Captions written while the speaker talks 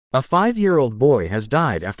A 5-year-old boy has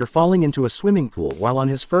died after falling into a swimming pool while on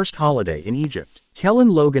his first holiday in Egypt. Kellen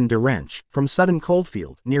Logan DeRench, from Sutton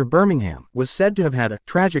Coldfield, near Birmingham, was said to have had a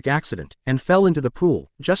tragic accident and fell into the pool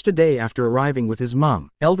just a day after arriving with his mum,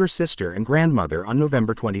 elder sister and grandmother on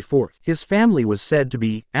November 24. His family was said to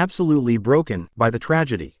be absolutely broken by the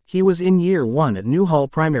tragedy. He was in year 1 at Newhall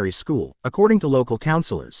Primary School, according to local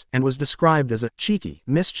counselors, and was described as a cheeky,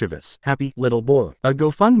 mischievous, happy little boy. A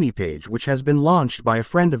GoFundMe page, which has been launched by a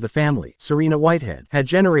friend of the family, Serena Whitehead, had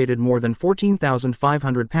generated more than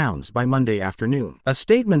 £14,500 by Monday afternoon. A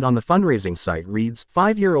statement on the fundraising site reads,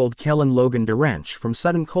 5-year-old Kellen Logan DeRench from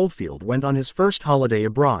Sutton Coldfield went on his first holiday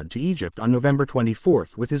abroad to Egypt on November 24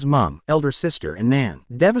 with his mum, elder sister and nan.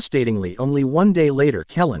 Devastatingly, only 1 day later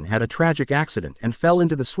Kellen had a tragic accident and fell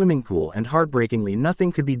into the swimming pool, and heartbreakingly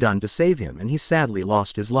nothing could be done to save him and he sadly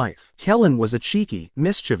lost his life. Kellen was a cheeky,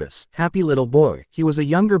 mischievous, happy little boy. He was a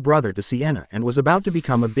younger brother to Sienna and was about to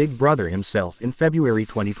become a big brother himself in February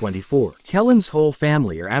 2024. Kellen's whole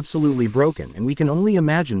family are absolutely broken, and we can only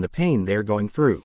imagine the pain they're going through.